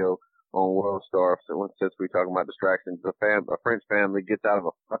this video on World Star. So since we're talking about distractions, a French family gets out of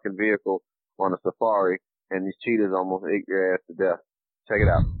a fucking vehicle on a safari, and these cheetahs almost ate your ass to death. Check it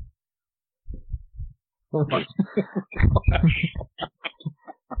out. We're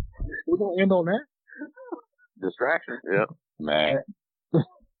gonna end on that. Distraction. Yep. Man. Get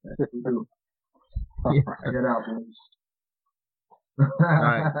out, please. All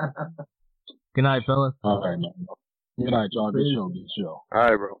right. Good night, fellas. All right, man. Good night, y'all. Good show. All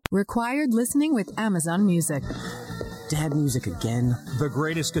right, bro. Required listening with Amazon Music. Dad music again? The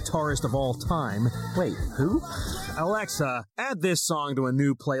greatest guitarist of all time. Wait, who? Alexa, add this song to a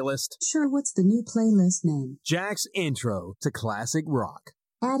new playlist. Sure, what's the new playlist name? Jack's Intro to Classic Rock.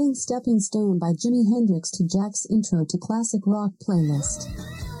 Adding Stepping Stone by Jimi Hendrix to Jack's Intro to Classic Rock playlist.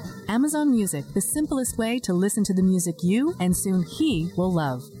 Amazon Music, the simplest way to listen to the music you and soon he will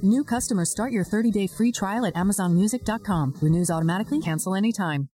love. New customers start your 30-day free trial at AmazonMusic.com. Renews automatically, cancel anytime.